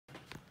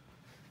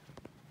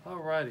All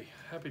righty.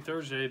 Happy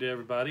Thursday to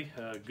everybody.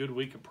 Good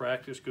week of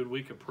practice, good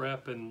week of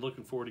prep, and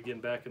looking forward to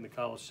getting back in the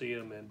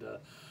Coliseum. And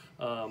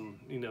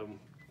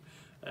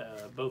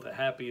both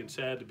happy and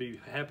sad to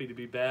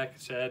be back.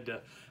 Sad to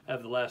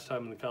have the last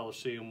time in the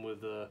Coliseum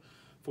with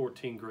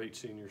 14 great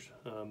seniors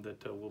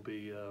that will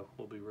be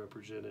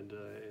represented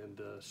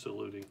and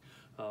saluting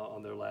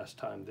on their last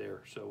time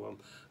there. So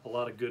a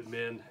lot of good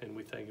men, and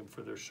we thank them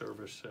for their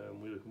service.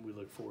 We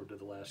look forward to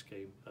the last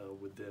game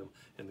with them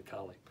in the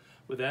Coli.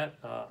 With that,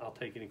 I'll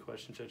take any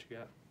questions that you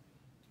got.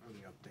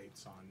 Any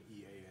updates on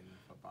EA and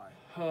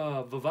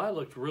Vavai? Vavai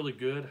looked really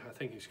good. I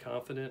think he's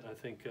confident. I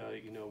think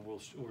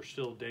we're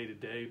still day to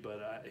day,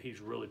 but he's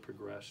really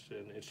progressed,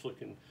 and it's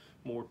looking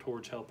more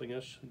towards helping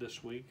us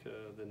this week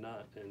than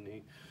not. And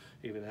he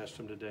even asked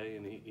him today,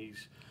 and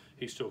he's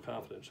still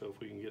confident. So if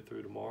we can get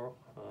through tomorrow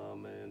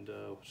and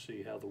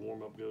see how the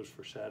warm up goes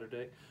for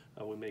Saturday,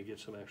 we may get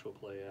some actual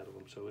play out of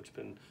him. So it's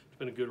been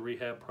a good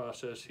rehab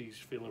process. He's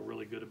feeling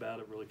really good about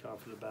it, really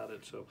confident about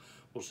it. So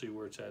we'll see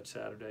where it's at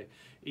Saturday.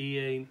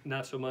 EA,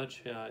 not so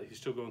much. He's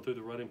still going through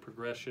the running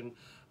progression.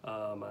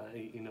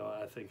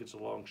 I think it's a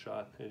long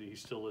shot. He's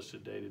still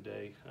listed day to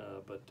day,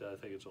 but I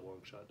think it's a long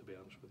shot, to be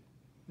honest with you.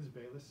 Is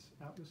Bayless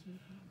out this week?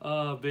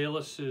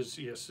 Bayless is,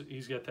 yes,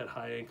 he's got that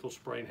high ankle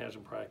sprain,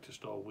 hasn't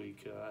practiced all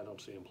week. I don't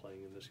see him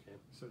playing in this game.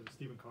 So does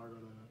Stephen Carr go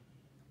to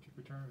kick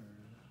return?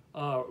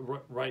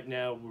 Right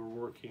now we're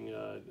working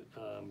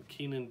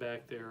Keenan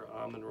back there,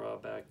 Amon-Ra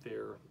back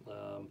there,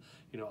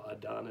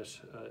 Adonis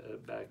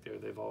back there.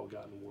 They've all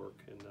gotten work,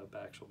 and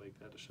backs will make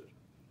that decision.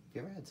 You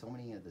ever had so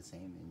many of the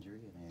same injury?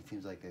 I mean, it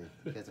seems like you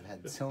guys have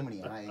had so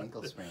many high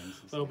ankle sprains.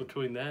 Well,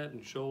 between that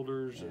and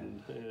shoulders,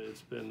 and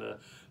it's been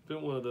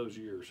one of those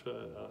years.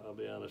 I'll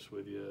be honest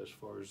with you as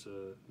far as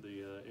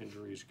the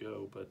injuries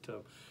go. But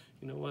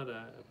you know what?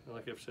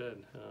 Like I've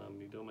said,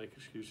 you don't make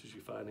excuses.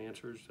 You find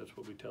answers. That's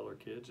what we tell our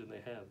kids, and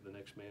they have. The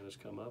next man has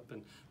come up,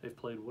 and they've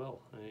played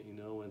well.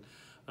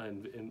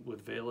 And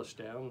with Bayless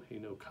down,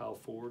 Kyle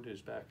Ford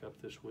is back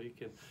up this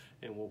week,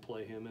 and we'll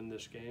play him in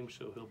this game,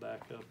 so he'll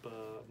back up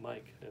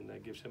Mike, and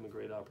that gives him a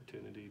great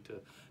opportunity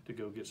to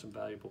go get some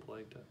valuable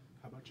playing time.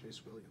 How about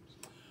Chase Williams?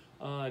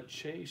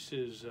 Chase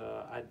is,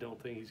 I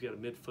don't think he's got a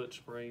mid-foot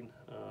sprain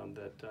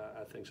that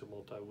I think is a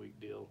multi-week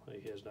deal.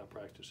 He has not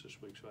practiced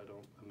this week, so I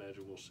don't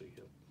imagine we'll see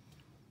him.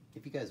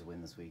 If you guys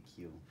win this week,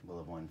 you will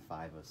have won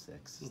 5 of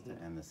 6 to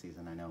end the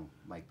season. I know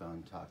Mike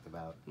Bone talked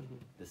about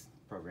this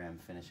program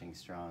finishing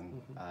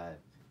strong.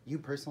 You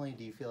personally,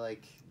 do you feel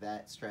like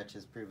that stretch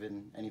has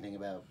proven anything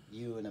about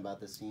you and about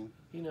this team?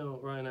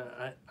 Ryan,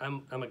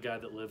 I'm a guy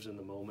that lives in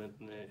the moment,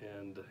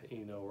 and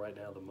right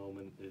now the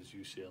moment is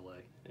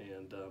UCLA,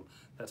 and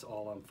that's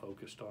all I'm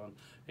focused on.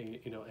 And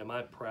am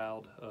I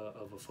proud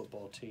of a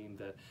football team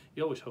that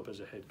you always hope as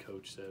a head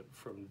coach that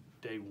from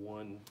day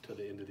one to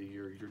the end of the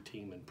year your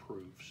team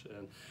improves,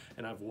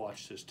 and I've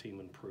watched this team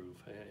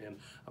improve, and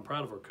I'm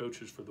proud of our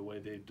coaches for the way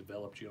they've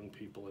developed young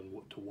people and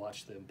to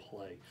watch them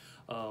play.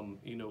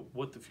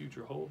 What the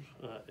future holds,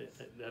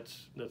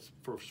 that's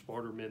for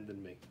smarter men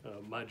than me.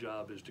 My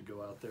job is to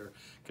go out there,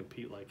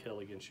 compete like hell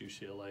against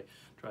UCLA,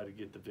 try to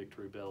get the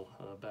victory bell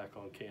back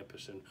on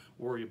campus, and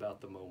worry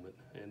about the moment.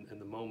 And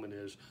the moment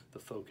is, the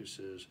focus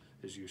is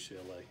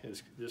UCLA.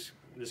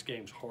 This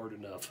game's hard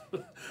enough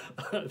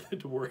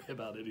to worry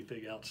about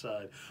anything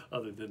outside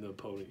other than the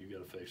opponent you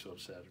got to face on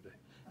Saturday.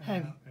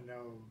 I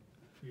know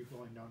you've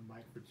only known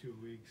Mike for 2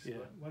 weeks. Yeah.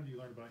 What have you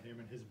learned about him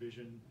and his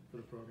vision for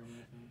the program?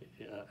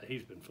 Yeah,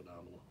 he's been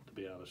phenomenal, to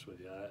be honest with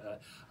you.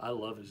 I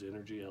love his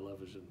energy. I love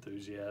his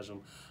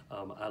enthusiasm.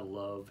 I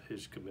love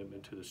his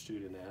commitment to the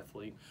student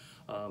athlete.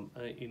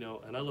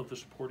 And I love the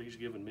support he's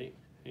given me.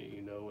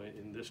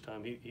 In this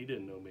time he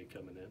didn't know me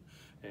coming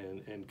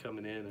in, and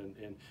coming in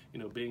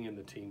and being in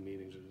the team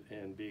meetings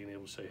and being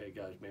able to say, hey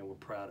guys, man, we're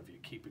proud of you,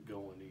 keep it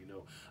going.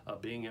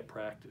 Being at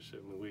practice. I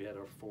mean, we had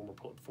our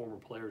former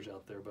players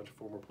out there, a bunch of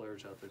former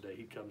players out there today.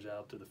 He comes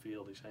out to the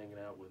field, he's hanging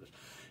out with us.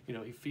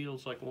 He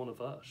feels like one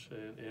of us,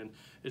 and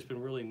it's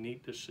been really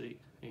neat to see.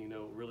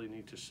 Really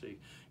neat to see.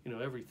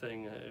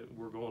 Everything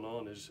we're going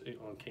on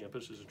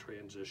campus is a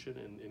transition,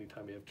 and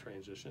anytime you have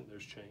transition,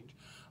 there's change.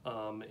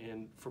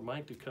 And for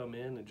Mike to come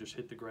in and just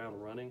hit the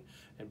ground running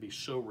and be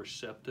so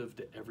receptive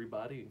to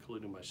everybody,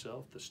 including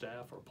myself, the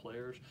staff, our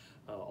players,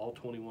 all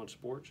 21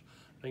 sports,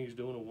 I think he's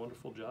doing a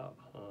wonderful job.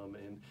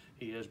 And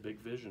he has big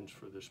visions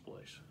for this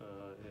place.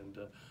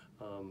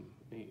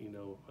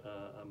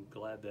 I'm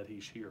glad that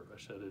he's here. I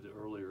said it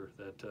earlier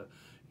that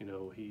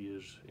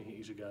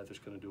he's a guy that's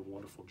going to do a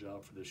wonderful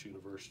job for this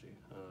university.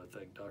 I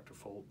thank Dr.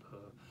 Folt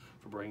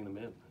for bringing him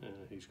in.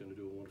 He's going to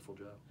do a wonderful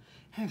job.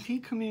 Has he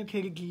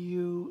communicated to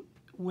you,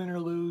 win or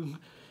lose,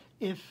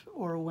 if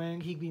or when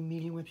he'd be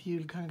meeting with you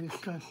to kind of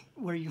discuss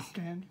where you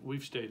stand?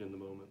 We've stayed in the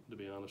moment, to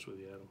be honest with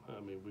you, Adam.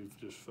 I mean, we've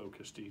just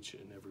focused each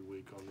and every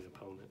week on the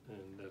opponent,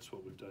 and that's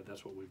what we've done.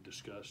 That's what we've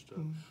discussed.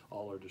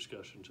 All our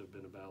discussions have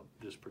been about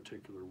this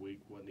particular week,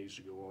 what needs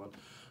to go on.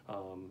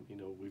 You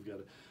know, we've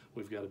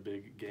got a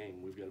big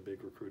game. We've got a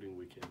big recruiting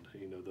weekend.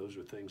 You know, those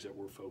are things that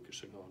we're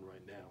focusing on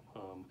right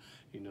now.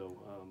 You know,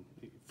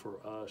 for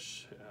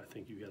us, I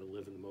think you got to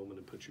live in the moment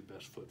and put your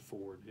best foot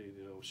forward.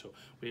 You know, so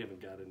we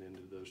haven't gotten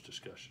into those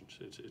discussions.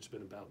 It's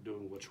been about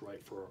doing what's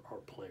right for our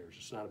players.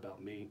 It's not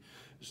about me.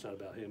 It's not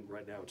about him.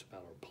 Right now, it's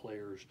about our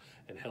players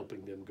and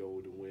helping them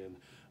go to win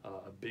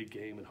a big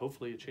game and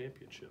hopefully a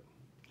championship.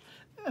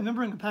 I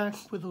remember in the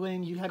past with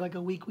Lane, you had like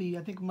a weekly,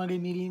 I think, Monday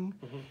meeting.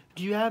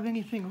 Do you have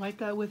anything like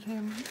that with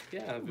him?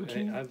 Yeah,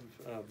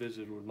 I've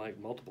visited with Mike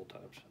multiple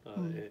times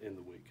in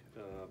the week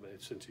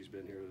since he's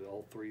been here.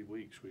 All 3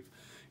 weeks,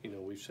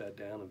 we've sat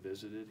down and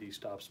visited. He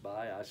stops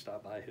by. I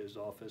stop by his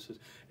office.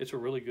 It's a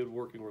really good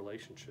working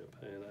relationship,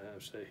 and I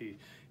say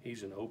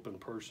he's an open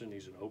person.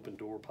 He's an open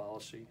door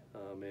policy,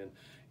 and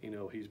you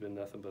know, he's been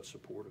nothing but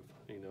supportive.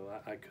 You know,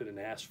 I couldn't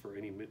ask for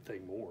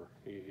anything more.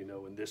 You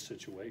know, in this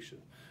situation,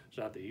 it's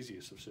not the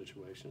easiest of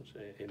situations,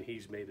 and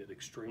he's made it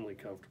extremely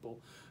comfortable,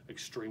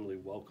 extremely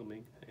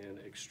welcoming, and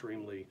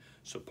extremely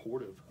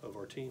supportive of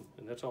our team.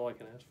 And that's all I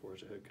can ask for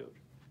as a head coach.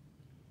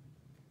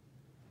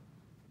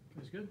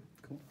 That's good.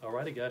 Cool. All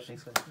righty, guys.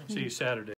 Thanks, guys. See you Saturday.